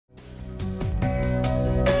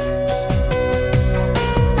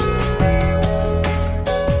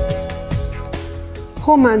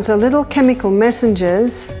hormones are little chemical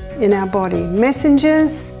messengers in our body,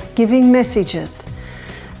 messengers giving messages.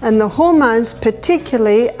 And the hormones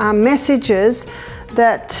particularly are messages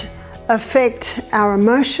that affect our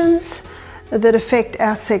emotions, that affect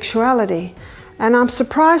our sexuality. And I'm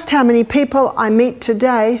surprised how many people I meet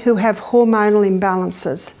today who have hormonal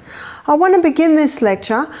imbalances. I want to begin this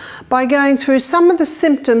lecture by going through some of the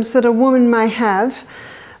symptoms that a woman may have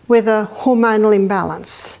with a hormonal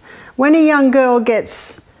imbalance. When a young girl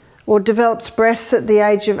gets or develops breasts at the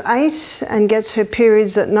age of 8 and gets her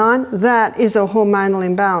periods at 9, that is a hormonal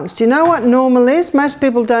imbalance. Do you know what normal is? Most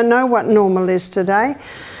people don't know what normal is today.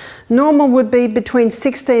 Normal would be between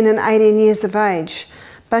 16 and 18 years of age,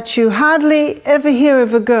 but you hardly ever hear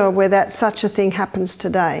of a girl where such a thing happens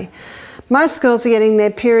today. Most girls are getting their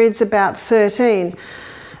periods about 13,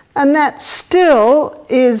 and that still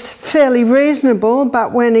is fairly reasonable,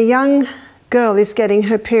 but when a young girl is getting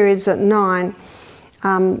her periods at 9,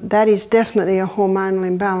 that is definitely a hormonal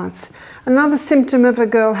imbalance. Another symptom of a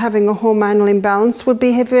girl having a hormonal imbalance would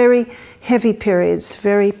be very heavy periods,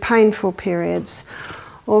 very painful periods.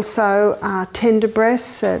 Also tender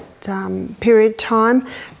breasts at period time.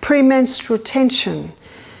 Premenstrual tension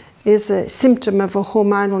is a symptom of a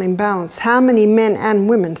hormonal imbalance. How many men and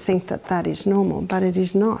women think that that is normal? But it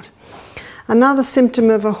is not. Another symptom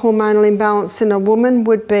of a hormonal imbalance in a woman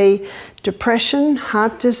would be depression,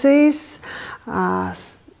 heart disease,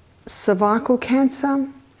 cervical cancer,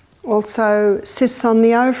 also cysts on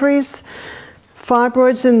the ovaries,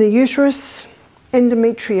 fibroids in the uterus,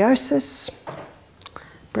 endometriosis,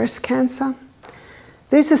 breast cancer.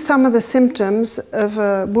 These are some of the symptoms of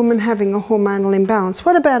a woman having a hormonal imbalance.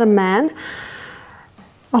 What about a man?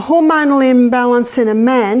 A hormonal imbalance in a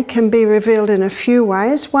man can be revealed in a few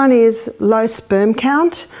ways. One is low sperm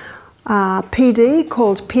count, PD,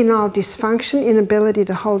 called penile dysfunction, inability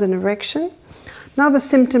to hold an erection. Another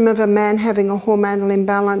symptom of a man having a hormonal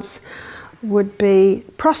imbalance would be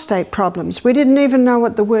prostate problems. We didn't even know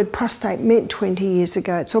what the word prostate meant 20 years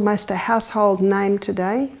ago. It's almost a household name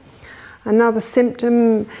today. Another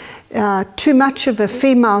symptom, too much of a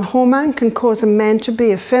female hormone can cause a man to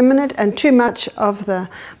be effeminate, and too much of the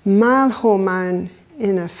male hormone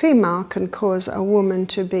in a female can cause a woman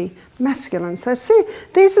to be masculine. So see,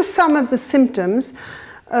 these are some of the symptoms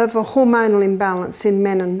of a hormonal imbalance in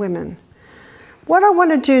men and women. What I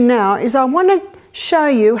want to do now is I want to show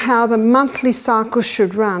you how the monthly cycle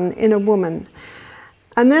should run in a woman.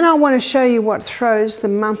 And then I want to show you what throws the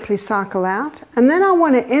monthly cycle out. And then I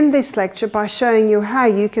want to end this lecture by showing you how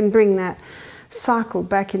you can bring that cycle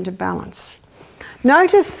back into balance.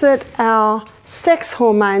 Notice that our sex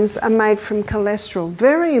hormones are made from cholesterol.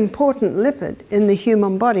 Very important lipid in the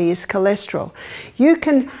human body is cholesterol. You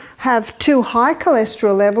can have too high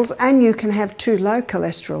cholesterol levels and you can have too low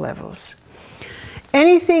cholesterol levels.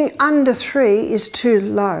 Anything under 3 is too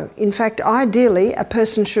low. In fact, ideally, a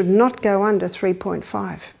person should not go under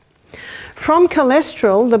 3.5. From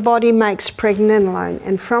cholesterol, the body makes pregnenolone,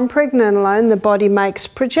 and from pregnenolone, the body makes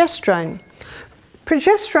progesterone.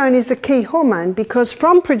 Progesterone is a key hormone because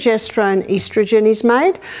from progesterone, estrogen is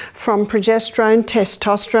made, from progesterone,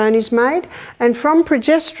 testosterone is made, and from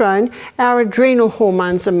progesterone, our adrenal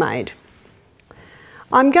hormones are made.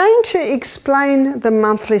 I'm going to explain the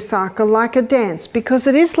monthly cycle like a dance, because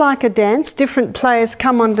it is like a dance. Different players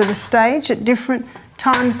come onto the stage at different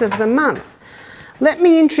times of the month. Let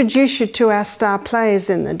me introduce you to our star players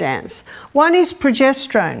in the dance. One is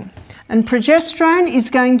progesterone, and progesterone is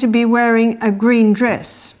going to be wearing a green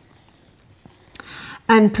dress.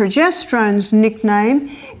 And progesterone's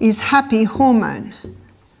nickname is happy hormone.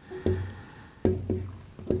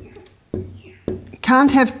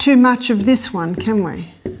 Can't have too much of this one, can we?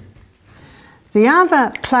 The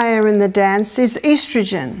other player in the dance is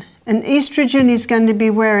estrogen, and estrogen is going to be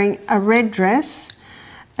wearing a red dress,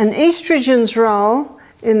 and estrogen's role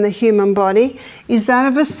in the human body is that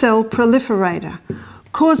of a cell proliferator,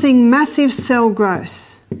 causing massive cell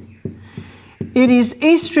growth. It is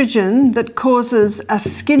estrogen that causes a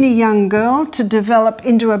skinny young girl to develop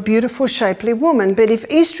into a beautiful, shapely woman, but if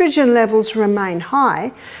estrogen levels remain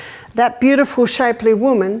high, that beautiful, shapely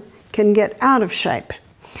woman can get out of shape.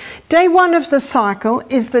 Day 1 of the cycle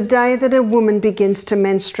is the day that a woman begins to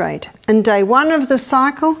menstruate. And day 1 of the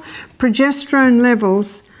cycle, progesterone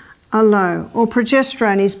levels are low, or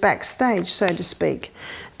progesterone is backstage, so to speak.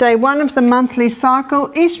 Day 1 of the monthly cycle,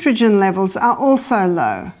 estrogen levels are also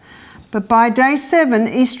low. But by day 7,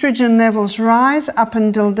 estrogen levels rise up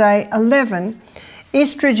until day 11.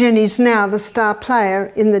 Estrogen is now the star player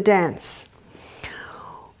in the dance.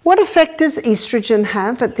 What effect does estrogen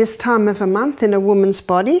have at this time of a month in a woman's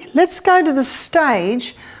body? Let's go to the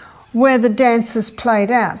stage where the dance is played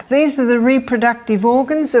out. These are the reproductive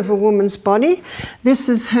organs of a woman's body. This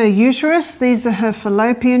is her uterus. These are her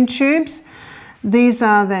fallopian tubes. These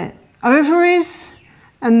are the ovaries,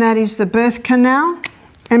 and that is the birth canal.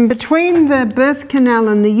 And between the birth canal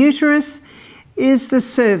and the uterus is the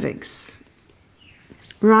cervix,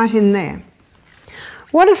 right in there.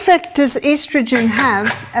 What effect does estrogen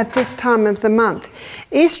have at this time of the month?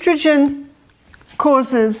 Estrogen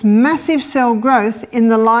causes massive cell growth in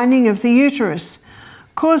the lining of the uterus,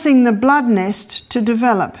 causing the blood nest to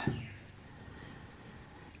develop.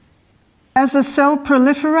 As a cell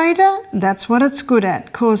proliferator, that's what it's good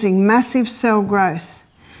at, causing massive cell growth.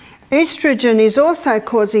 Estrogen is also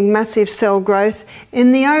causing massive cell growth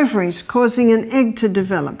in the ovaries, causing an egg to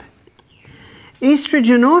develop.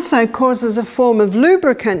 Estrogen also causes a form of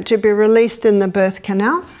lubricant to be released in the birth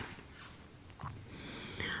canal.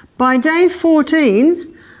 By day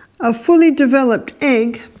 14, a fully developed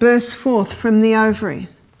egg bursts forth from the ovary.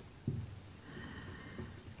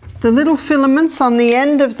 The little filaments on the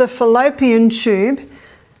end of the fallopian tube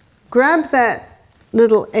grab that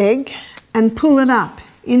little egg and pull it up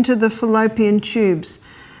into the fallopian tubes.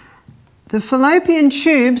 The fallopian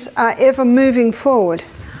tubes are ever moving forward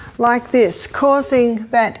like this, causing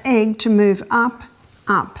that egg to move up,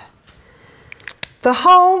 up. The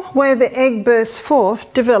hole where the egg bursts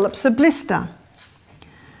forth develops a blister,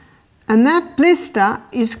 and that blister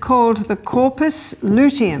is called the corpus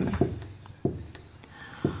luteum.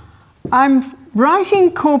 I'm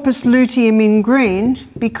writing corpus luteum in green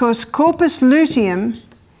because corpus luteum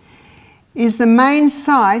is the main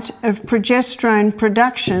site of progesterone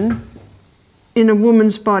production in a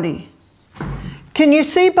woman's body. Can you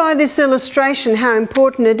see by this illustration how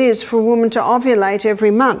important it is for a woman to ovulate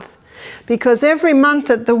every month? Because every month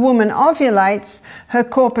that the woman ovulates, her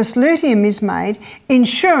corpus luteum is made,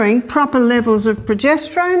 ensuring proper levels of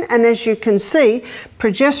progesterone. And as you can see,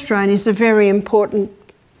 progesterone is a very important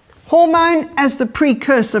hormone as the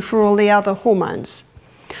precursor for all the other hormones.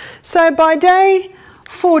 So by day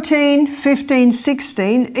 14, 15,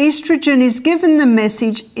 16, estrogen is given the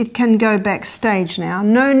message it can go backstage now.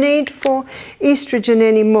 No need for estrogen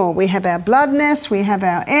anymore. We have our blood nest, we have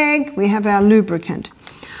our egg, we have our lubricant.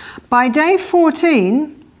 By day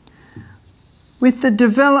 14, with the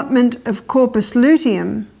development of corpus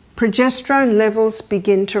luteum, progesterone levels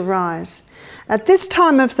begin to rise. At this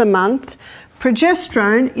time of the month,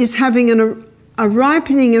 progesterone is having a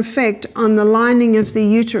ripening effect on the lining of the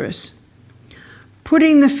uterus,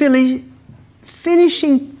 putting the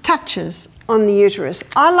finishing touches on the uterus.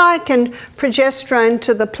 I liken progesterone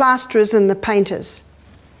to the plasterers and the painters.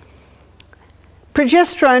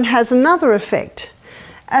 Progesterone has another effect.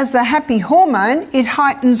 As the happy hormone, it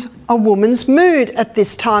heightens a woman's mood at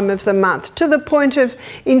this time of the month to the point of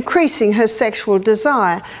increasing her sexual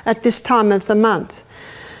desire at this time of the month.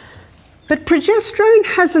 But progesterone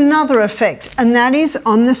has another effect, and that is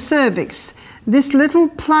on the cervix. This little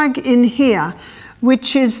plug in here,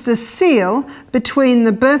 which is the seal between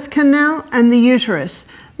the birth canal and the uterus.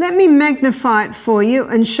 Let me magnify it for you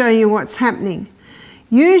and show you what's happening.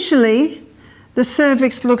 Usually, the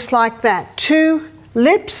cervix looks like that, two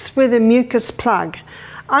lips with a mucus plug.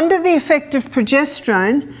 Under the effect of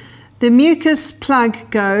progesterone, the mucus plug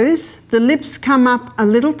goes, the lips come up a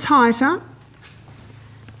little tighter,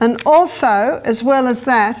 and also, as well as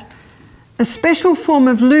that, a special form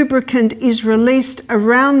of lubricant is released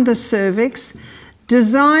around the cervix,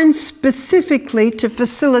 designed specifically to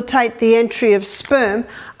facilitate the entry of sperm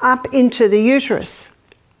up into the uterus.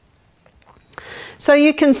 So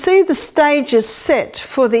you can see the stages set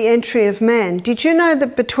for the entry of man. Did you know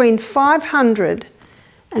that between 500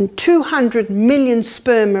 and 200 million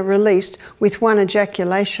sperm are released with one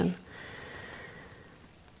ejaculation?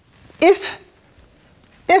 If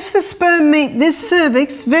the sperm meet this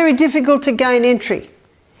cervix, very difficult to gain entry.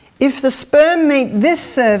 If the sperm meet this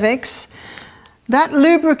cervix, that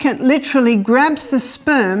lubricant literally grabs the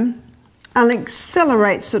sperm and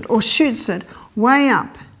accelerates it or shoots it way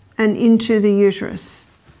up and into the uterus.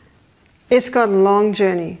 It's got a long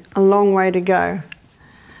journey, a long way to go.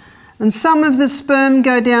 And some of the sperm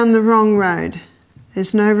go down the wrong road.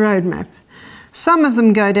 There's no road map. Some of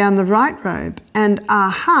them go down the right road, and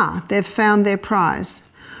aha, they've found their prize,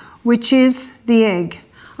 which is the egg.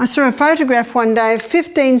 I saw a photograph one day of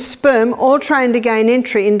 15 sperm all trying to gain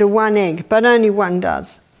entry into one egg, but only one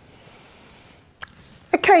does.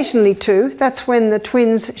 Occasionally two, that's when the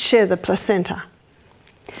twins share the placenta.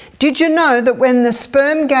 Did you know that when the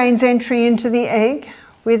sperm gains entry into the egg,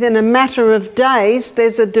 within a matter of days,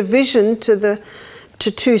 there's a division to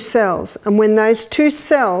two cells, and when those two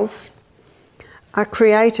cells are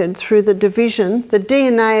created through the division, the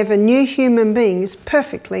DNA of a new human being is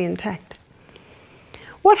perfectly intact.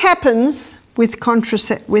 What happens with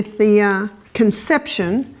the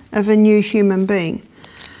conception of a new human being?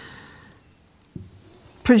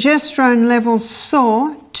 Progesterone levels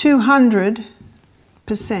soar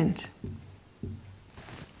 200%.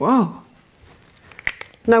 Whoa.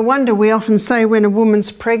 No wonder we often say when a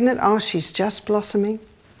woman's pregnant, oh, she's just blossoming.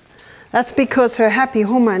 That's because her happy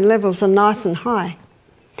hormone levels are nice and high.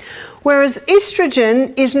 Whereas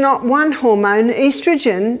estrogen is not one hormone,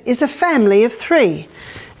 estrogen is a family of 3.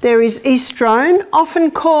 There is estrone,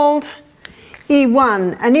 often called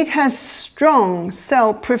E1, and it has strong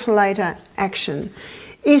cell proliferator action.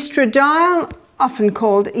 Estradiol, often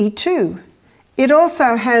called E2. It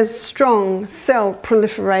also has strong cell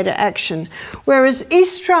proliferator action, whereas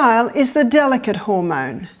estriol is the delicate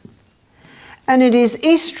hormone. And it is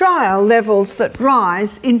estriol levels that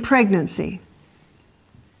rise in pregnancy.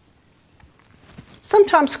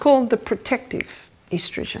 Sometimes called the protective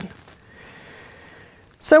estrogen.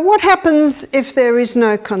 So what happens if there is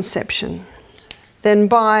no conception? Then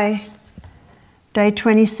by day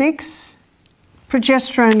 26,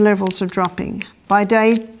 progesterone levels are dropping. By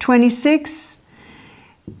day 26,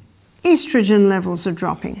 estrogen levels are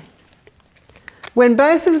dropping. When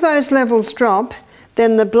both of those levels drop,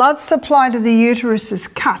 then the blood supply to the uterus is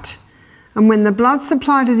cut. And when the blood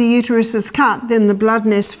supply to the uterus is cut, then the blood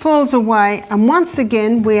nest falls away, and once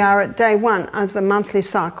again we are at day 1 of the monthly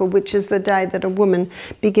cycle, which is the day that a woman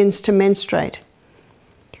begins to menstruate.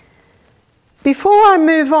 Before I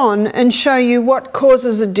move on and show you what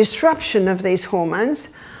causes a disruption of these hormones,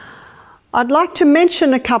 I'd like to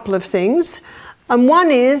mention a couple of things. And one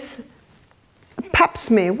is a pap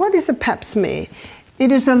smear. What is a pap smear?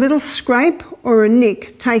 It is a little scrape or a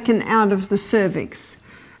nick taken out of the cervix,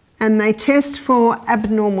 and they test for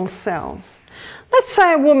abnormal cells. Let's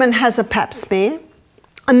say a woman has a pap smear,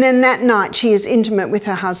 and then that night she is intimate with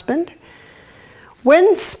her husband.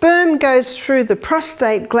 When sperm goes through the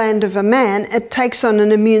prostate gland of a man, it takes on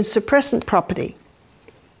an immune suppressant property.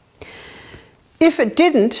 If it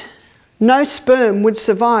didn't, no sperm would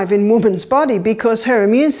survive in woman's body because her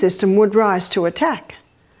immune system would rise to attack.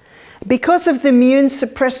 Because of the immune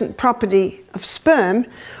suppressant property of sperm,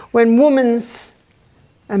 when woman's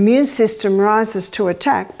immune system rises to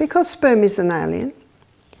attack, because sperm is an alien,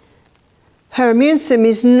 her immune system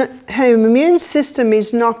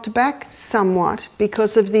is knocked back somewhat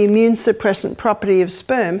because of the immune suppressant property of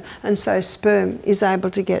sperm, and so sperm is able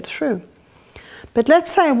to get through. But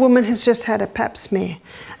let's say a woman has just had a pap smear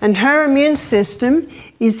and her immune system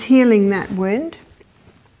is healing that wound.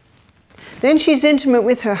 Then she's intimate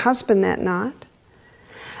with her husband that night,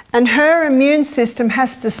 and her immune system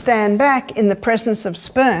has to stand back in the presence of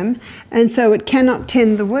sperm, and so it cannot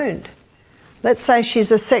tend the wound. Let's say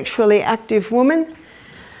she's a sexually active woman,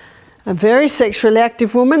 a very sexually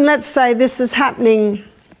active woman. Let's say this is happening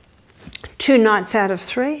 2 nights out of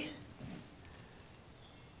 3.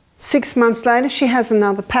 6 months later, she has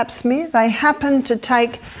another pap smear. They happen to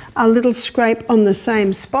take a little scrape on the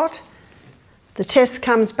same spot. The test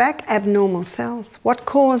comes back, abnormal cells. What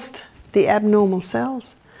caused the abnormal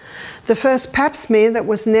cells? The first pap smear that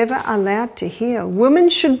was never allowed to heal. Women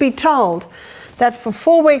should be told that for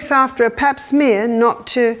 4 weeks after a pap smear not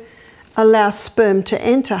to allow sperm to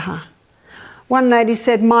enter her. One lady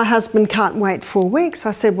said, my husband can't wait 4 weeks.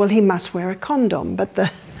 I said, well, he must wear a condom, but the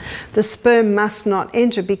sperm must not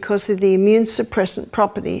enter because of the immune suppressant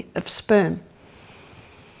property of sperm.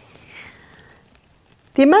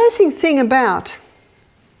 The amazing thing about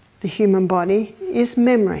the human body is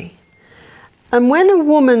memory. And when a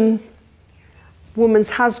woman's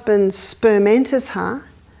husband's sperm enters her,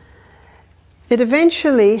 it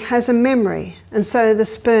eventually has a memory. And so the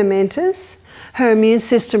sperm enters, her immune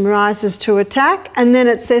system rises to attack, and then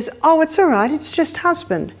it says, oh, it's all right, it's just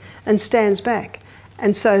husband, and stands back.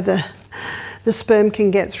 And so the sperm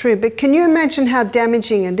can get through. But can you imagine how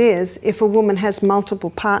damaging it is if a woman has multiple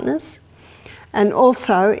partners, and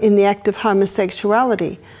also in the act of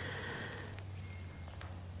homosexuality?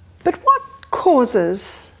 But what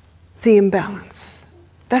causes the imbalance?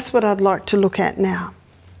 That's what I'd like to look at now.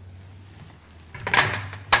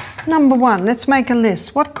 Number 1, let's make a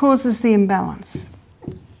list. What causes the imbalance?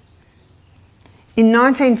 In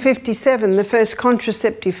 1957, the first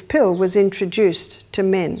contraceptive pill was introduced to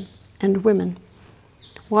men and women.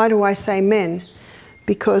 Why do I say men?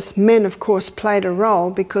 Because men, of course, played a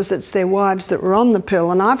role because it's their wives that were on the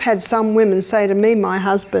pill. And I've had some women say to me, my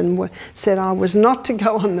husband said I was not to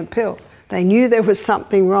go on the pill. They knew there was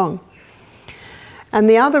something wrong. And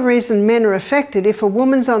the other reason men are affected, if a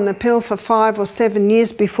woman's on the pill for 5 or 7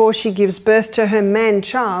 years before she gives birth to her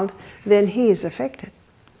man-child, then he is affected.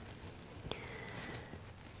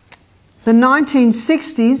 The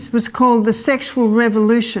 1960s was called the sexual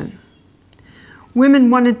revolution. Women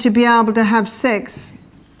wanted to be able to have sex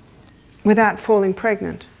without falling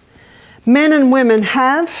pregnant. Men and women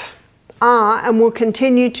are and will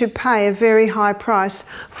continue to pay a very high price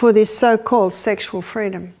for this so-called sexual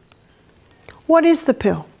freedom. What is the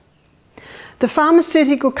pill? The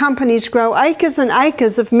pharmaceutical companies grow acres and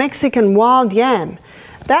acres of Mexican wild yam.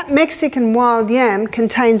 That Mexican wild yam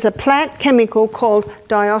contains a plant chemical called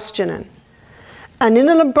diosgenin. And in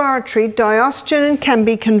a laboratory, diosgenin can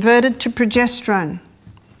be converted to progesterone.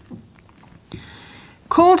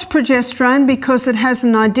 Called progesterone because it has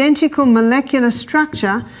an identical molecular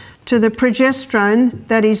structure to the progesterone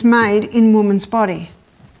that is made in woman's body.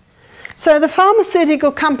 So the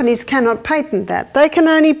pharmaceutical companies cannot patent that. They can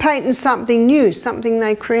only patent something new, something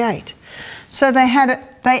they create. So they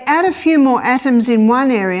add a few more atoms in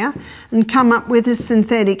one area and come up with a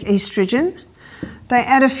synthetic estrogen. They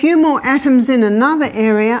add a few more atoms in another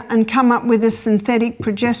area and come up with a synthetic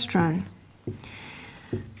progesterone.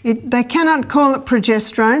 They cannot call it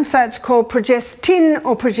progesterone, so it's called progestin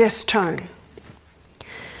or progestone.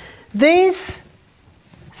 These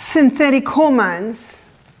synthetic hormones,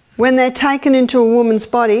 when they're taken into a woman's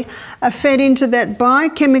body, are fed into that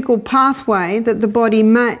biochemical pathway that the body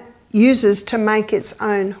uses to make its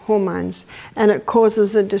own hormones, and it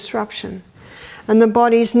causes a disruption. And the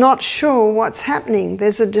body's not sure what's happening.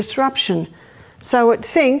 There's a disruption. So it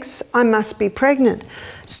thinks, I must be pregnant.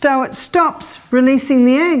 So it stops releasing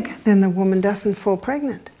the egg. Then the woman doesn't fall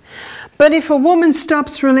pregnant. But if a woman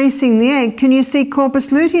stops releasing the egg, can you see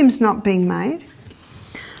corpus luteum's not being made?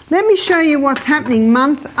 Let me show you what's happening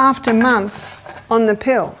month after month on the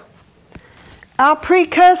pill. Our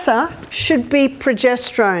precursor should be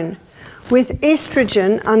progesterone with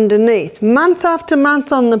estrogen underneath. Month after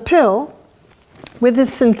month on the pill, with the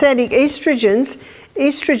synthetic estrogens,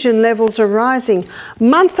 estrogen levels are rising.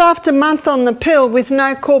 Month after month on the pill with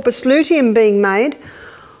no corpus luteum being made,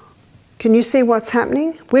 can you see what's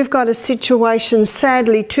happening? We've got a situation,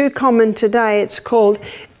 sadly too common today, it's called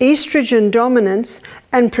estrogen dominance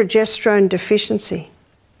and progesterone deficiency.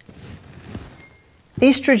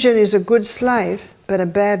 Estrogen is a good slave, but a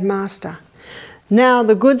bad master. Now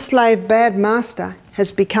the good slave, bad master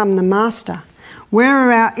has become the master. Where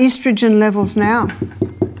are our estrogen levels now?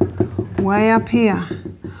 Way up here.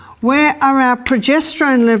 Where are our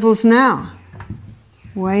progesterone levels now?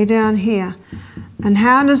 Way down here. And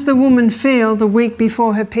how does the woman feel the week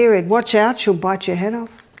before her period? Watch out, she'll bite your head off.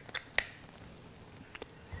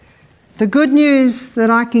 The good news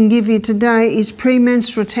that I can give you today is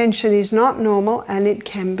premenstrual tension is not normal and it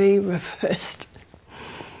can be reversed.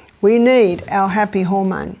 We need our happy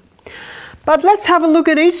hormone. But let's have a look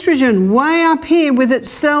at estrogen, way up here with its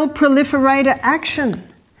cell proliferator action.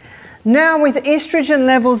 Now with estrogen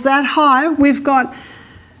levels that high, we've got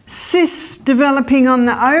cysts developing on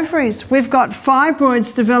the ovaries, we've got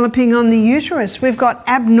fibroids developing on the uterus, we've got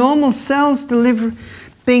abnormal cells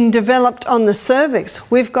being developed on the cervix,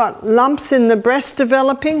 we've got lumps in the breast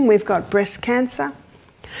developing, we've got breast cancer.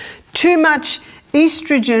 Too much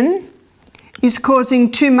estrogen is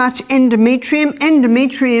causing too much endometrium.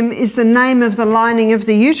 Endometrium is the name of the lining of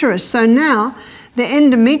the uterus. So now the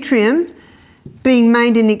endometrium, being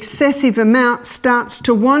made in excessive amount, starts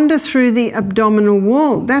to wander through the abdominal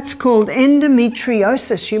wall. That's called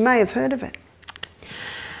endometriosis. You may have heard of it.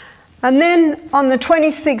 And then on the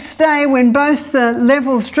 26th day, when both the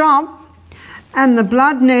levels drop and the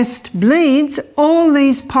blood nest bleeds, all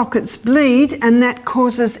these pockets bleed, and that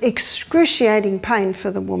causes excruciating pain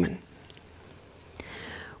for the woman.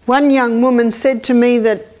 One young woman said to me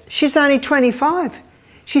that she's only 25.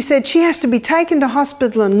 She said she has to be taken to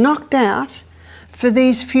hospital and knocked out for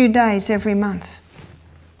these few days every month.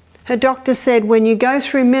 Her doctor said, when you go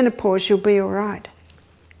through menopause, you'll be all right.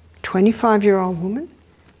 25-year-old woman?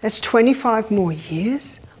 That's 25 more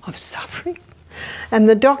years of suffering. And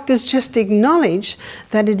the doctors just acknowledge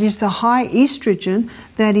that it is the high estrogen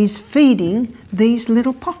that is feeding these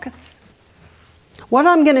little pockets. What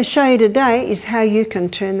I'm going to show you today is how you can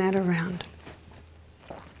turn that around.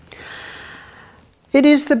 It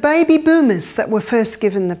is the baby boomers that were first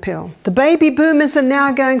given the pill. The baby boomers are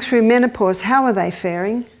now going through menopause. How are they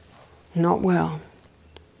faring? Not well.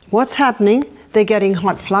 What's happening? They're getting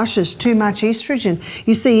hot flushes, too much estrogen.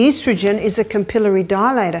 You see, estrogen is a capillary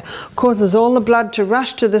dilator, causes all the blood to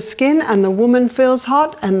rush to the skin, and the woman feels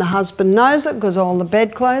hot and the husband knows it because all the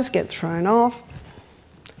bedclothes get thrown off.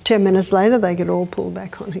 10 minutes later, they get all pulled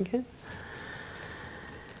back on again.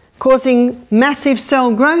 causing massive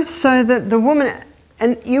cell growth so that the woman,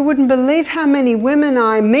 and you wouldn't believe how many women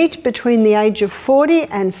I meet between the age of 40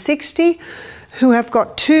 and 60 who have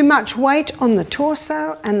got too much weight on the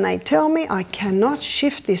torso, and they tell me, I cannot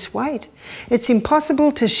shift this weight. It's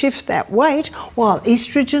impossible to shift that weight while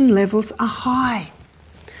estrogen levels are high.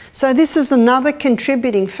 So this is another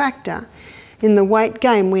contributing factor in the weight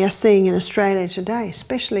gain we are seeing in Australia today,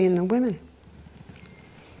 especially in the women.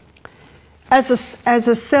 As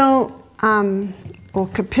a cell or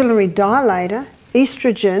capillary dilator,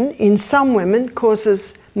 estrogen in some women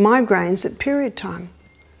causes migraines at period time.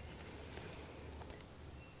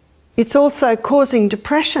 It's also causing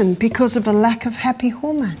depression because of a lack of happy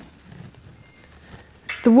hormone.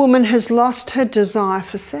 The woman has lost her desire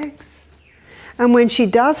for sex. And when she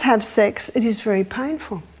does have sex, it is very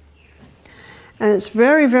painful. And it's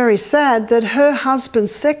very, very sad that her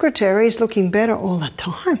husband's secretary is looking better all the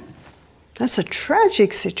time. That's a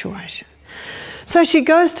tragic situation. So she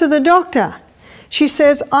goes to the doctor. She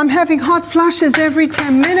says, I'm having hot flushes every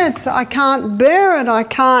 10 minutes. I can't bear it. I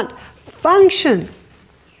can't function.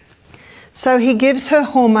 So he gives her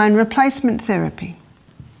hormone replacement therapy.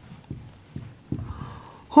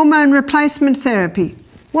 Hormone replacement therapy.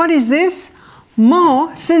 What is this?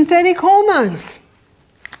 More synthetic hormones.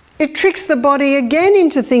 It tricks the body again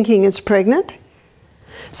into thinking it's pregnant.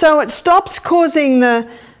 So it stops causing the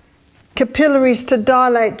capillaries to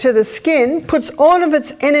dilate to the skin, puts all of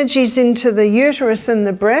its energies into the uterus and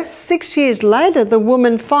the breast. 6 years later, the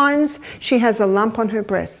woman finds she has a lump on her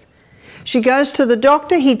breast. She goes to the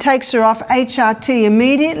doctor, he takes her off HRT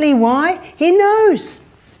immediately. Why? He knows.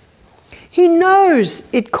 He knows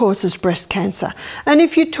it causes breast cancer. And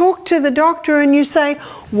if you talk to the doctor and you say,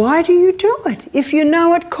 why do you do it if you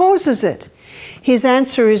know it causes it? His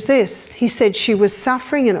answer is this. He said she was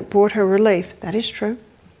suffering and it brought her relief. That is true.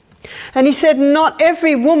 And he said not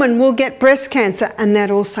every woman will get breast cancer, and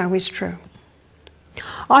that also is true.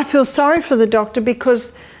 I feel sorry for the doctor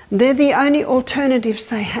because they're the only alternatives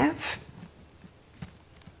they have.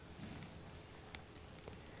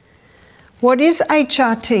 What is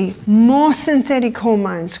HRT? More synthetic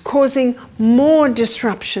hormones causing more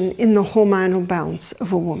disruption in the hormonal balance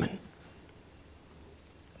of a woman.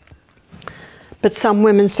 But some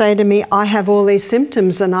women say to me, I have all these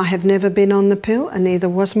symptoms and I have never been on the pill, and neither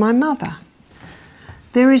was my mother.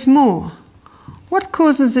 There is more. What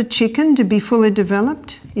causes a chicken to be fully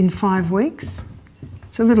developed in 5 weeks?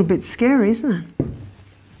 It's a little bit scary, isn't it?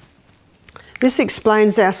 This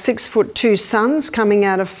explains our 6'2" sons coming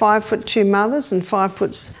out of 5'2" mothers and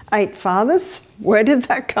 5'8" fathers. Where did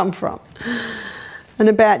that come from? And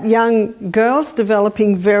about young girls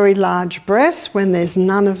developing very large breasts when there's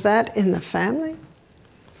none of that in the family.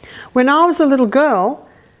 When I was a little girl,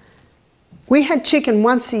 we had chicken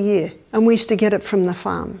once a year and we used to get it from the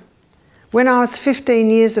farm. When I was 15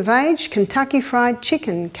 years of age, Kentucky Fried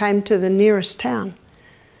Chicken came to the nearest town.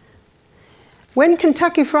 When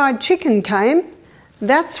Kentucky Fried Chicken came,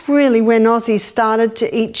 that's really when Aussies started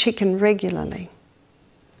to eat chicken regularly.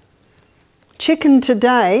 Chicken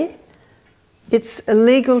today, it's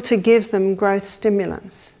illegal to give them growth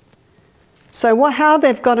stimulants. So how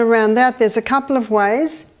they've got around that, there's a couple of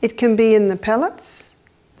ways. It can be in the pellets,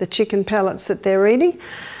 the chicken pellets that they're eating.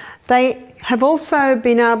 They have also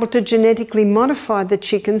been able to genetically modify the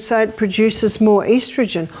chicken so it produces more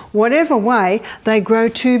estrogen. Whatever way, they grow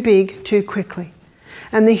too big too quickly.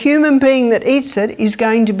 And the human being that eats it is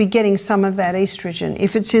going to be getting some of that estrogen.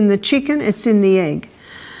 If it's in the chicken, it's in the egg.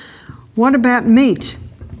 What about meat?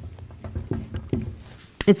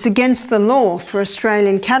 It's against the law for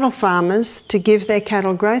Australian cattle farmers to give their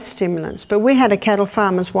cattle growth stimulants. But we had a cattle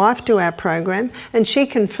farmer's wife do our program, and she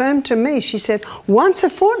confirmed to me, she said, once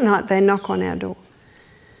a fortnight they knock on our door.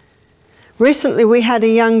 Recently we had a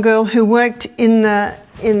young girl who worked in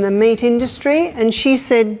the meat industry, and she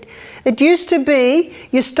said, it used to be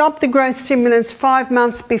you stop the growth stimulants 5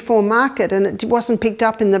 months before market and it wasn't picked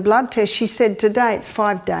up in the blood test. She said today it's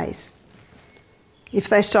 5 days. If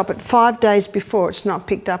they stop it 5 days before, it's not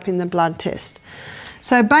picked up in the blood test.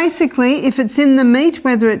 So basically, if it's in the meat,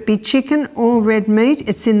 whether it be chicken or red meat,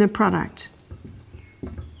 it's in the product.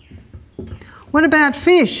 What about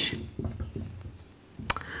fish?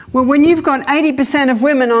 Well, when you've got 80% of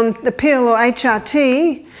women on the pill or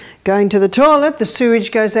HRT, going to the toilet, the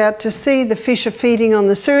sewage goes out to sea, the fish are feeding on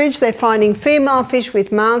the sewage, they're finding female fish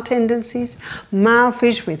with male tendencies, male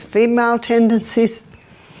fish with female tendencies.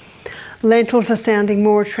 Lentils are sounding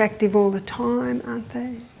more attractive all the time, aren't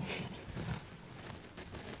they?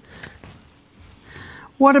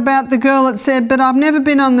 What about the girl that said, but I've never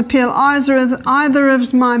been on the pill either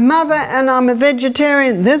as my mother and I'm a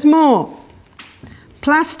vegetarian? There's more.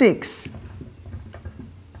 Plastics.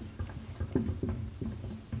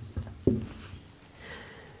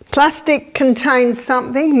 Plastic contains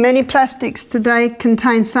something, many plastics today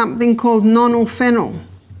contain something called nonylphenol.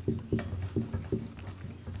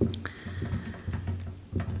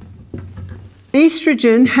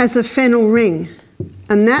 Estrogen has a phenyl ring,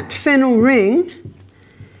 and that phenyl ring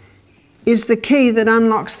is the key that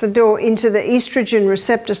unlocks the door into the estrogen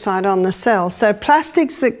receptor site on the cell. So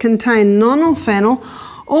plastics that contain nonylphenol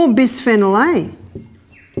or bisphenol A.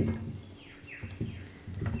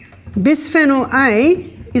 Bisphenol A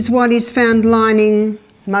is what is found lining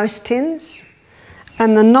most tins,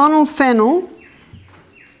 and the nonylphenol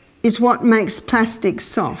is what makes plastic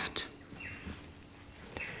soft.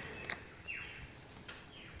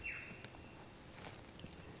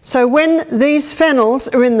 So when these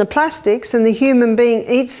phenols are in the plastics and the human being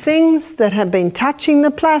eats things that have been touching the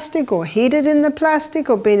plastic or heated in the plastic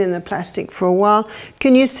or been in the plastic for a while,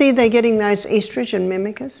 can you see they're getting those estrogen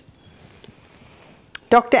mimickers?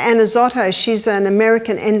 Dr. Anna Zotto, she's an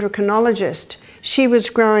American endocrinologist. She was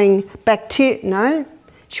growing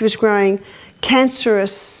she was growing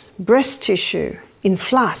cancerous breast tissue in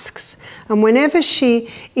flasks. And whenever she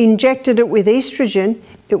injected it with estrogen,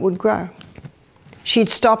 it would grow. She'd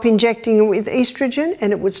stop injecting it with estrogen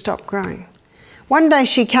and it would stop growing. One day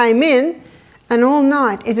she came in and all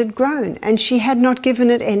night it had grown and she had not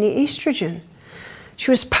given it any estrogen.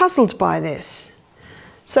 She was puzzled by this.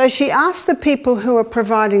 So she asked the people who were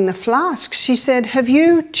providing the flasks, she said, "Have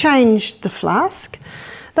you changed the flask?"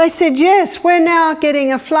 They said, "Yes, we're now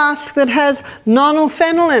getting a flask that has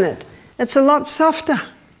nonylphenol in it. It's a lot softer."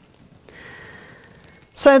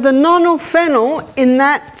 So the nonylphenol in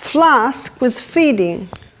that flask was feeding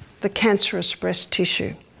the cancerous breast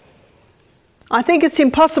tissue. I think it's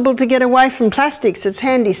impossible to get away from plastics. It's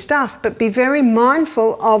handy stuff, but be very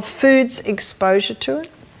mindful of food's exposure to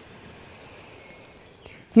it.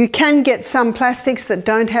 You can get some plastics that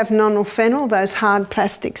don't have nonylphenol, those hard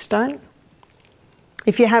plastics don't.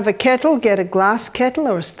 If you have a kettle, get a glass kettle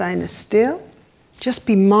or a stainless steel. Just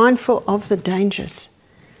be mindful of the dangers.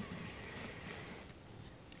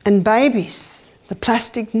 And babies, the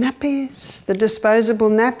plastic nappies, the disposable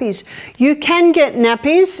nappies. You can get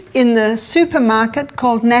nappies in the supermarket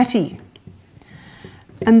called Natty,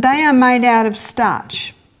 and they are made out of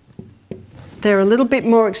starch. They're a little bit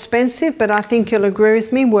more expensive, but I think you'll agree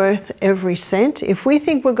with me, worth every cent. If we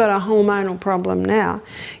think we've got a hormonal problem now,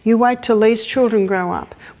 you wait till these children grow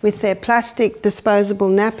up with their plastic disposable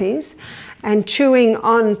nappies and chewing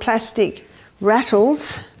on plastic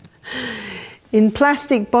rattles in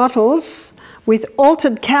plastic bottles with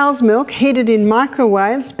altered cow's milk heated in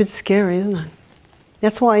microwaves. A bit scary, isn't it?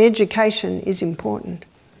 That's why education is important.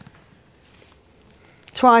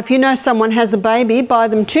 That's why if you know someone has a baby, buy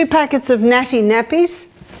them 2 packets of Natty nappies,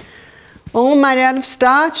 all made out of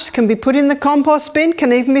starch, can be put in the compost bin,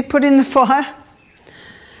 can even be put in the fire.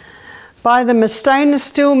 Buy them a stainless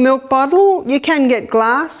steel milk bottle. You can get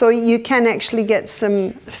glass, or you can actually get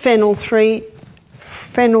some phenol-free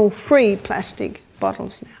plastic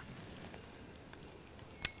bottles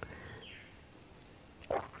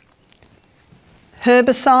now.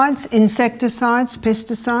 Herbicides, insecticides,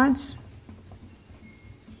 pesticides,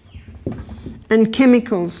 and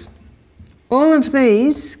chemicals. All of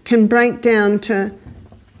these can break down to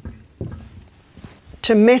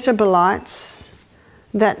metabolites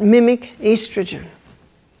that mimic estrogen.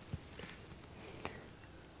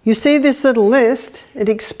 You see this little list, it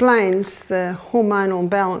explains the hormonal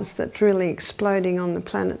balance that's really exploding on the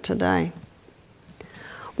planet today.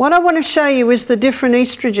 What I want to show you is the different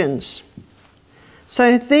estrogens.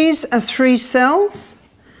 So these are 3 cells,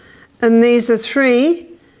 and these are 3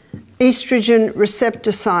 estrogen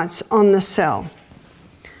receptor sites on the cell.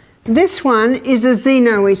 This one is a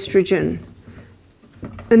xenoestrogen,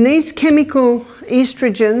 and these chemical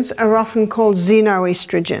estrogens are often called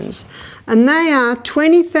xenoestrogens, and they are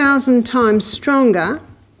 20,000 times stronger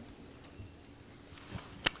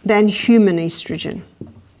than human estrogen.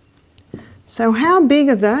 So how big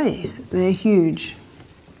are they? They're huge.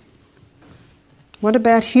 What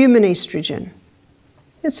about human estrogen?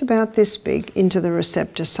 It's about this big into the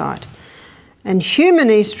receptor site. And human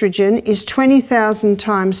estrogen is 20,000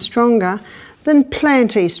 times stronger than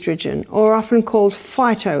plant estrogen, or often called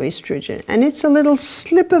phytoestrogen. And it's a little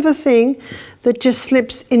slip of a thing that just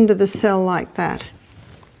slips into the cell like that.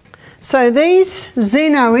 So these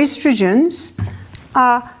xenoestrogens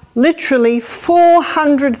are literally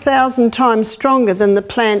 400,000 times stronger than the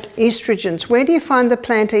plant estrogens. Where do you find the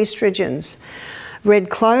plant estrogens?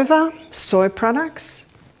 Red clover, soy products.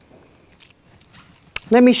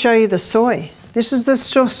 Let me show you the soy. This is the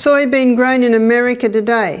soybean grown in America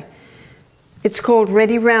today. It's called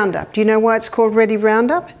Ready Roundup. Do you know why it's called Ready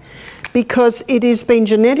Roundup? Because it has been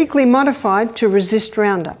genetically modified to resist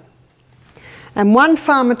Roundup. And one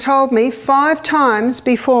farmer told me 5 times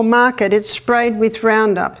before market it's sprayed with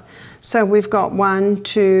Roundup. So we've got 1,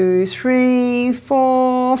 2, 3,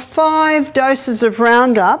 4, 5 doses of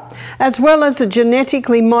Roundup, as well as a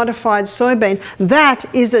genetically modified soybean. That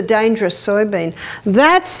is a dangerous soybean.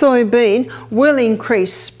 That soybean will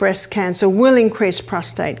increase breast cancer, will increase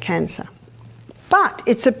prostate cancer. But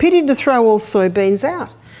it's a pity to throw all soybeans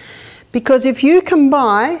out, because if you can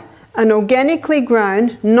buy an organically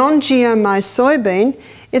grown, non-GMO soybean,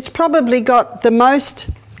 it's probably got the most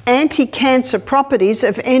anti-cancer properties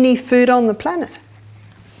of any food on the planet.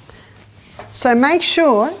 So make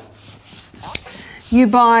sure you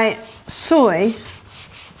buy soy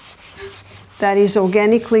that is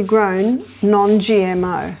organically grown,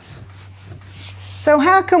 non-GMO. So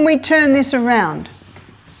how can we turn this around?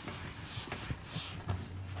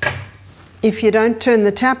 If you don't turn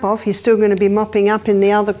the tap off, you're still going to be mopping up in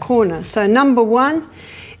the other corner. So number 1,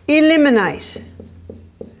 eliminate.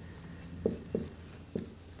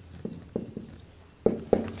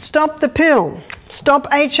 Stop the pill. Stop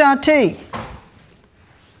HRT.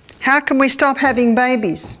 How can we stop having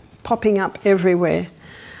babies popping up everywhere?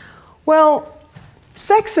 Well,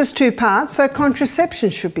 sex is 2 parts, so contraception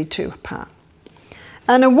should be 2 parts.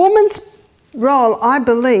 And a woman's role, I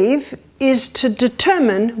believe, is to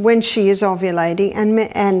determine when she is ovulating,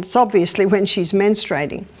 and it's obviously when she's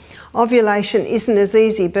menstruating. Ovulation isn't as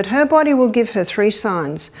easy, but her body will give her 3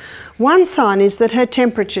 signs. One sign is that her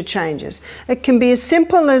temperature changes. It can be as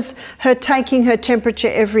simple as her taking her temperature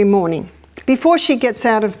every morning before she gets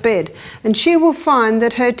out of bed, and she will find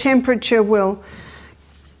that her temperature will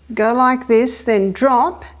go like this, then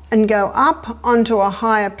drop and go up onto a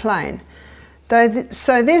higher plane.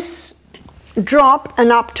 So this drop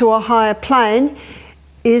and up to a higher plane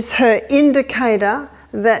is her indicator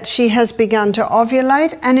that she has begun to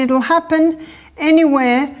ovulate, and it'll happen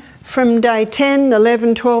anywhere from day 10,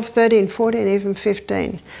 11, 12, 13, 14, even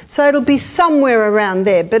 15. So it'll be somewhere around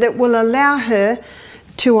there, but it will allow her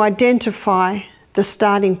to identify the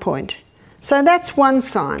starting point. So that's one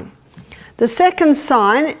sign. The second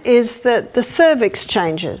sign is that the cervix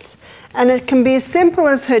changes. And it can be as simple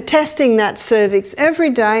as her testing that cervix every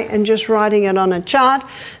day and just writing it on a chart.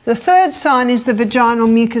 The third sign is the vaginal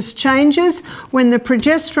mucus changes. When the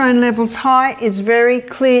progesterone level's high, it's very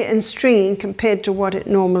clear and stringy compared to what it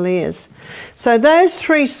normally is. So those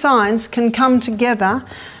 3 signs can come together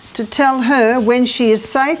to tell her when she is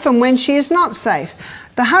safe and when she is not safe.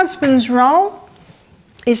 The husband's role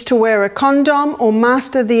is to wear a condom or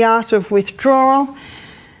master the art of withdrawal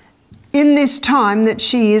in this time that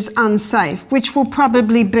she is unsafe, which will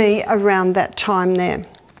probably be around that time there.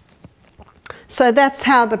 So that's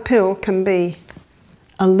how the pill can be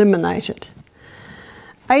eliminated.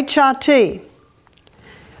 HRT.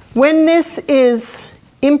 When this is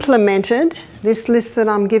implemented, this list that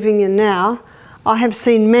I'm giving you now, I have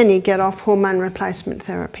seen many get off hormone replacement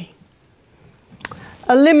therapy.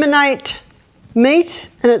 Eliminate meat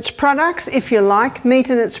and its products, if you like meat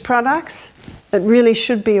and its products. It really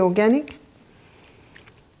should be organic.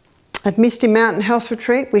 At Misty Mountain Health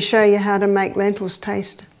Retreat, we show you how to make lentils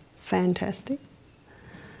taste fantastic.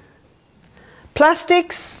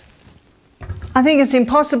 Plastics. I think it's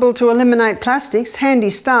impossible to eliminate plastics, handy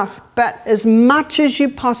stuff, but as much as you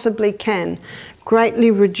possibly can, greatly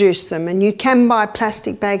reduce them. And you can buy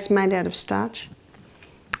plastic bags made out of starch.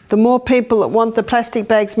 The more people that want the plastic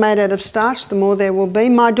bags made out of starch, the more there will be.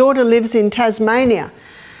 My daughter lives in Tasmania.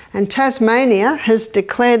 And Tasmania has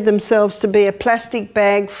declared themselves to be a plastic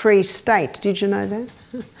bag-free state. Did you know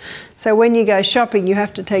that? So when you go shopping, you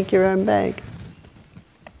have to take your own bag.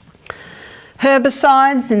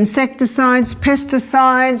 Herbicides, insecticides,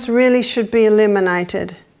 pesticides really should be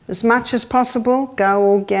eliminated. As much as possible,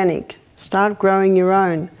 go organic. Start growing your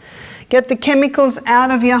own. Get the chemicals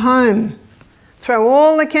out of your home. Throw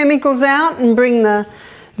all the chemicals out and bring the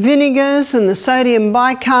vinegars and the sodium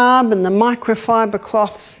bicarb and the microfiber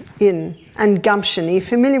cloths in, and gumption. Are you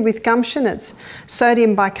familiar with gumption? It's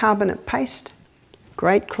sodium bicarbonate paste.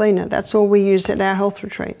 Great cleaner. That's all we use at our health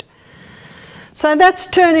retreat. So that's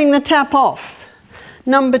turning the tap off.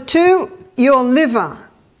 Number 2, your liver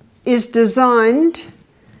is designed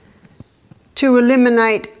to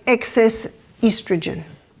eliminate excess estrogen.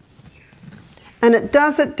 And it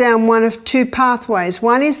does it down one of 2 pathways.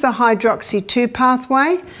 One is the hydroxy 2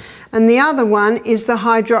 pathway, and the other one is the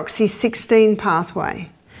hydroxy 16 pathway.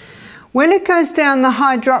 When it goes down the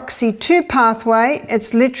hydroxy 2 pathway,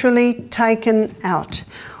 it's literally taken out.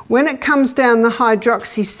 when it comes down the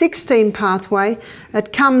hydroxy-16 pathway,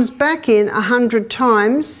 it comes back in 100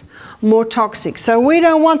 times more toxic. So we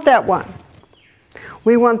don't want that one.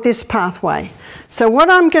 We want this pathway. So what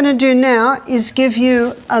I'm going to do now is give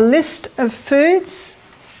you a list of foods,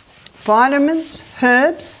 vitamins,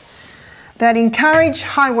 herbs that encourage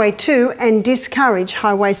highway 2 and discourage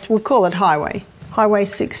highway, we'll call it highway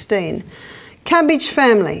 16. Cabbage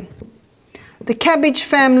family. The cabbage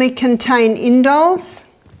family contain indoles.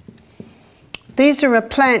 These are a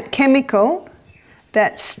plant chemical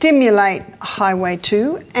that stimulate highway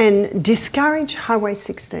 2 and discourage highway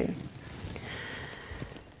 16.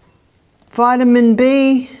 Vitamin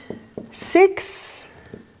B6,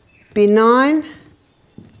 B9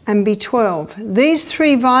 and B12. These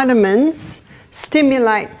 3 vitamins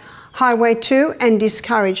stimulate highway 2 and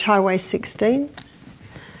discourage highway 16.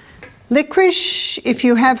 Licorice, if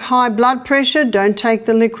you have high blood pressure, don't take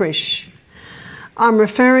the licorice. I'm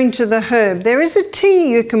referring to the herb. There is a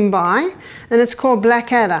tea you can buy and it's called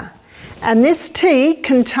Blackadder. And this tea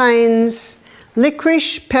contains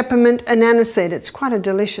licorice, peppermint and aniseed. It's quite a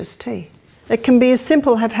delicious tea. It can be as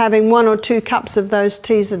simple as having 1 or 2 cups of those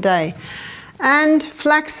teas a day. And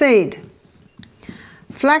flaxseed.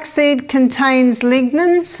 Flaxseed contains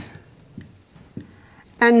lignans,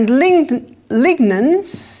 and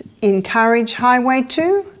lignans encourage highway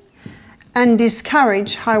 2 and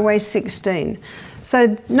discourage highway 16.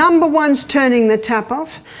 So number 1's turning the tap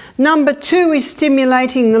off. Number 2 is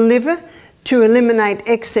stimulating the liver to eliminate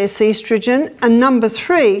excess estrogen. And number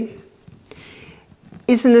 3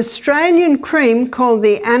 is an Australian cream called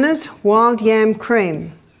the Anna's Wild Yam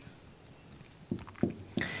Cream.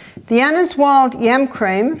 The Anna's Wild Yam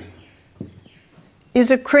Cream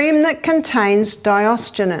is a cream that contains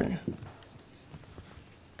diosgenin.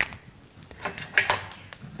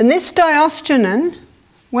 And this diosgenin,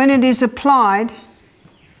 when it is applied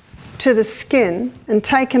to the skin and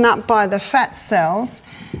taken up by the fat cells,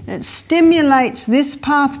 it stimulates this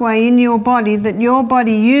pathway in your body that your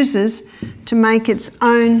body uses to make its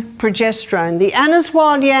own progesterone. The Anna's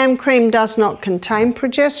Wild Yam Cream does not contain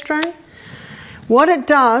progesterone. What it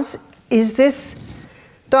does is this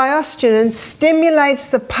diosgenin stimulates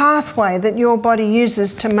the pathway that your body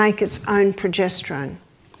uses to make its own progesterone.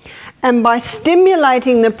 And by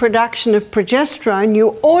stimulating the production of progesterone,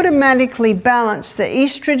 you automatically balance the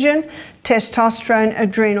estrogen, testosterone,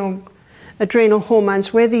 adrenal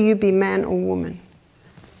hormones, whether you be man or woman.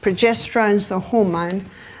 Progesterone is the hormone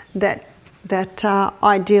that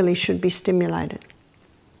ideally should be stimulated.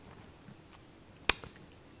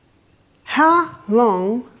 How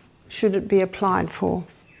long should it be applied for?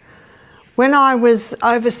 When I was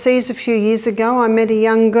overseas a few years ago, I met a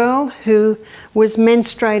young girl who was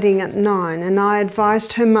menstruating at 9, and I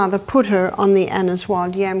advised her mother put her on the Anna's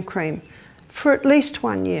Wild Yam Cream for at least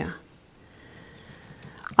 1 year.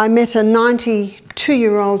 I met a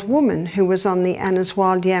 92-year-old woman who was on the Anna's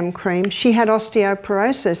Wild Yam Cream. She had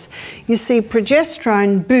osteoporosis. You see,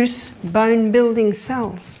 progesterone boosts bone-building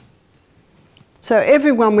cells. So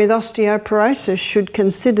everyone with osteoporosis should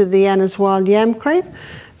consider the Anna's Wild Yam Cream,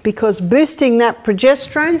 because boosting that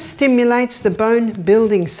progesterone stimulates the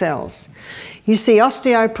bone-building cells. You see,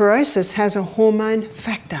 osteoporosis has a hormone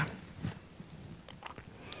factor.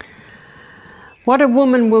 What a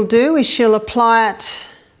woman will do is she'll apply it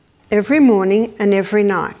every morning and every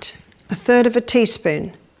night, 1/3 of a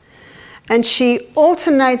teaspoon. And she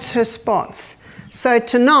alternates her spots. So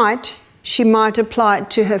tonight, she might apply it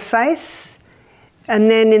to her face, and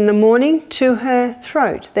then in the morning to her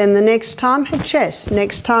throat, then the next time her chest,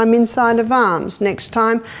 next time inside of arms, next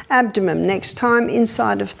time abdomen, next time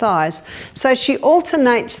inside of thighs. So she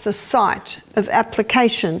alternates the site of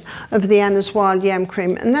application of the Anna's Wild Yam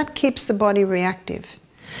Cream, and that keeps the body reactive.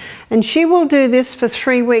 And she will do this for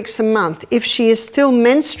 3 weeks a month. If she is still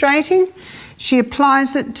menstruating, she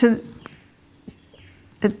applies it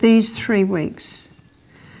at these 3 weeks.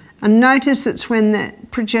 And notice it's when the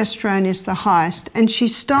progesterone is the highest, and she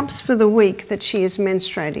stops for the week that she is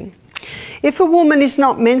menstruating. If a woman is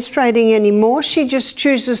not menstruating anymore, she just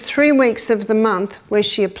chooses 3 weeks of the month where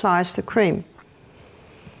she applies the cream.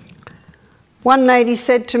 One lady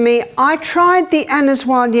said to me, I tried the Anna's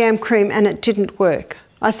Wild Yam Cream and it didn't work.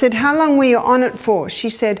 I said, how long were you on it for?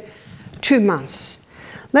 She said, 2 months.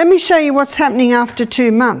 Let me show you what's happening after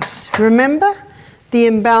 2 months. Remember? The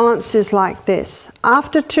imbalance is like this.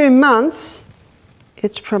 After 2 months,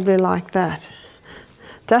 it's probably like that.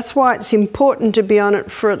 That's why it's important to be on it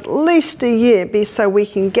for at least a year, so we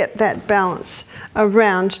can get that balance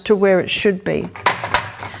around to where it should be.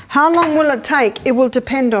 How long will it take? It will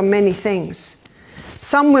depend on many things.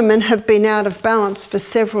 Some women have been out of balance for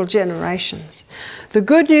several generations. The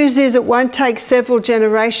good news is it won't take several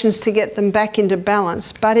generations to get them back into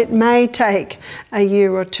balance, but it may take a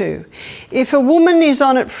year or two. If a woman is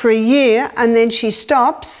on it for a year and then she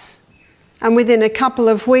stops, and within a couple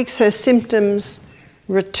of weeks her symptoms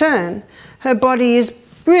return, her body is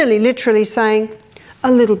really literally saying,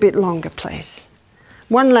 a little bit longer, please.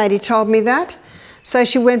 One lady told me that. So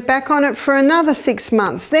she went back on it for another 6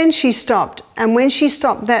 months. Then she stopped. And when she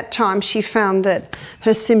stopped that time, she found that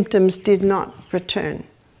her symptoms did not return.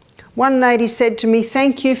 One lady said to me,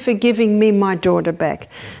 thank you for giving me my daughter back.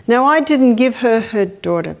 Now, I didn't give her her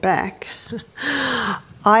daughter back.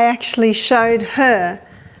 I actually showed her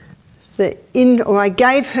I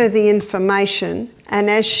gave her the information, and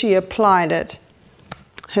as she applied it,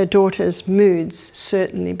 her daughter's moods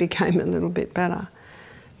certainly became a little bit better,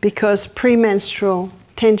 because premenstrual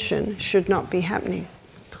tension should not be happening.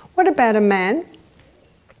 What about a man?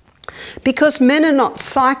 Because men are not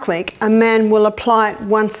cyclic, a man will apply it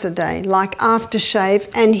once a day, like aftershave,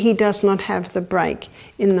 and he does not have the break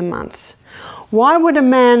in the month. Why would a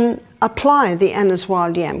man apply the Anna's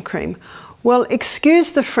Wild Yam cream? Well,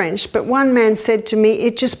 excuse the French, but one man said to me,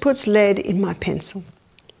 it just puts lead in my pencil.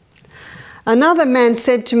 Another man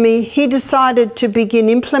said to me he decided to begin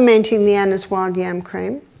implementing the Anna's Wild Yam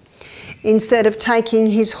cream instead of taking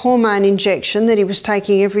his hormone injection that he was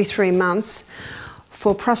taking every 3 months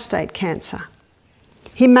for prostate cancer.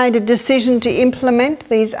 He made a decision to implement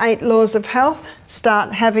these 8 laws of health,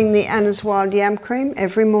 start having the Anna's Wild Yam cream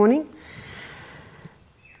every morning.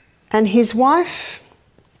 And his wife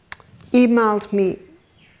emailed me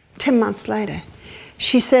 10 months later.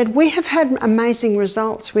 She said, we have had amazing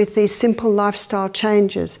results with these simple lifestyle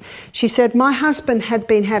changes. She said, my husband had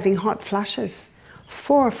been having hot flushes,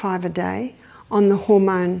 4 or 5 a day on the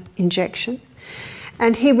hormone injection,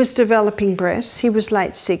 and he was developing breasts. He was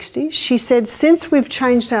late 60s. She said, since we've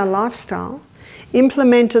changed our lifestyle,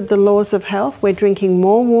 implemented the laws of health, we're drinking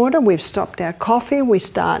more water, we've stopped our coffee,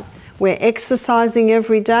 we're exercising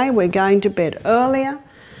every day, we're going to bed earlier.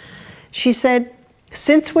 She said,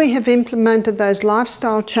 since we have implemented those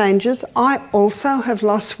lifestyle changes, I also have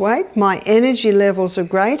lost weight. My energy levels are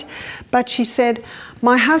great. But she said,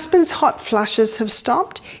 my husband's hot flushes have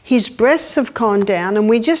stopped, his breasts have gone down, and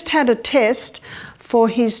we just had a test for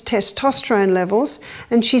his testosterone levels,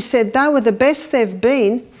 and she said they were the best they've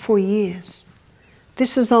been for years.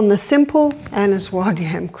 This is on the simple Anna's Wild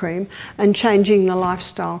Yam cream and changing the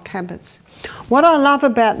lifestyle habits. What I love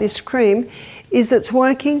about this cream is it's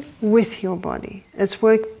working with your body. It's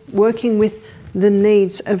working with the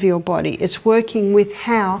needs of your body. It's working with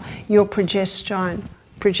how your progesterone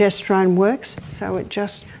works, so it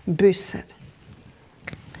just boosts it.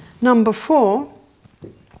 Number 4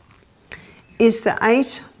 is the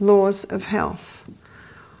 8 laws of health.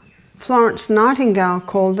 Florence Nightingale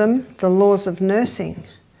called them the laws of nursing.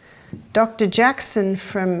 Dr. Jackson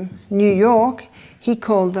from New York, he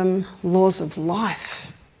called them laws of life.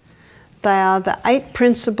 They are the 8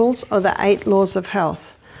 principles or the 8 laws of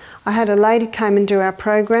health. I had a lady come into our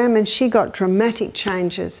program and she got dramatic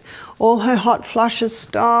changes. All her hot flushes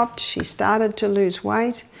stopped. She started to lose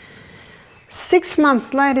weight. 6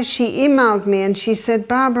 months later, she emailed me and she said,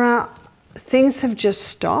 Barbara, things have just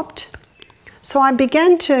stopped. So I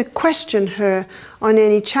began to question her on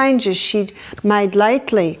any changes she'd made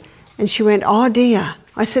lately. And she went, oh dear.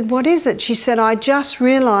 I said, what is it? She said, I just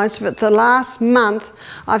realised that the last month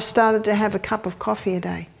I've started to have a cup of coffee a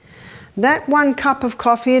day. That 1 cup of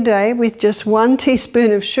coffee a day with just 1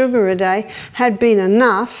 teaspoon of sugar a day had been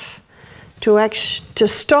enough to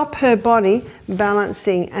stop her body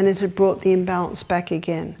balancing, and it had brought the imbalance back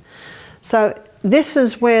again. So this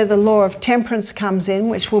is where the law of temperance comes in,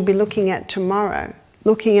 which we'll be looking at tomorrow,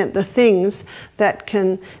 looking at the things that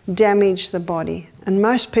can damage the body. And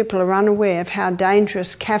most people are unaware of how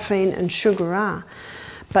dangerous caffeine and sugar are.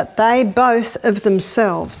 But they both of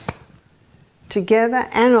themselves, together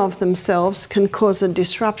and of themselves, can cause a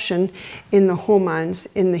disruption in the hormones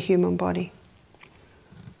in the human body.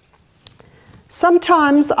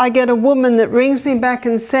 Sometimes I get a woman that rings me back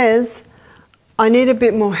and says, I need a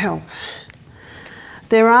bit more help.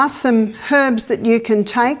 There are some herbs that you can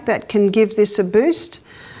take that can give this a boost.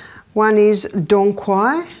 One is dong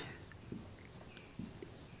quai.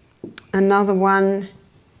 Another one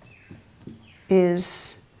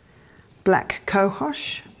is black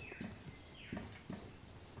cohosh.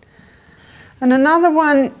 And another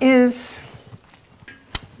one is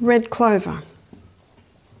red clover.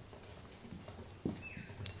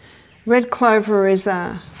 Red clover is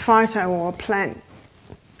a phyto or a plant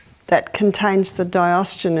that contains the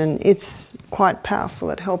diostin, and it's quite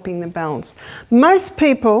powerful at helping the balance. Most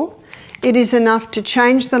people It is enough to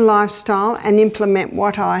change the lifestyle and implement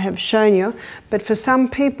what I have shown you, but for some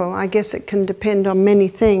people, I guess it can depend on many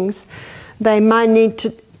things, they may need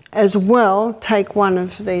to as well take one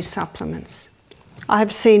of these supplements. I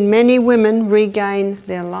have seen many women regain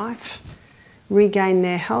their life, regain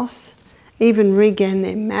their health, even regain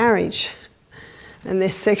their marriage and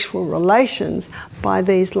their sexual relations by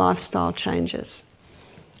these lifestyle changes.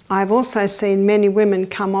 I've also seen many women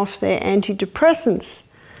come off their antidepressants.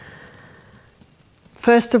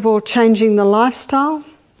 First of all, changing the lifestyle,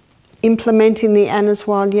 implementing the Anna's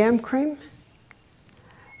Wild Yam Cream.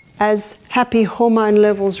 As happy hormone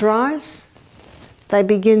levels rise, they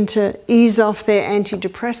begin to ease off their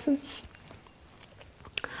antidepressants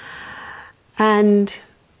and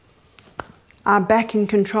are back in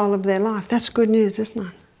control of their life. That's good news, isn't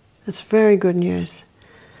it? That's very good news.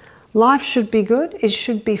 Life should be good. It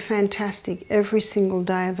should be fantastic every single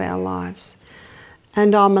day of our lives.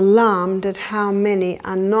 And I'm alarmed at how many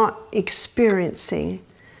are not experiencing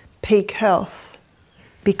peak health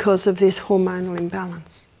because of this hormonal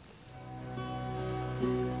imbalance.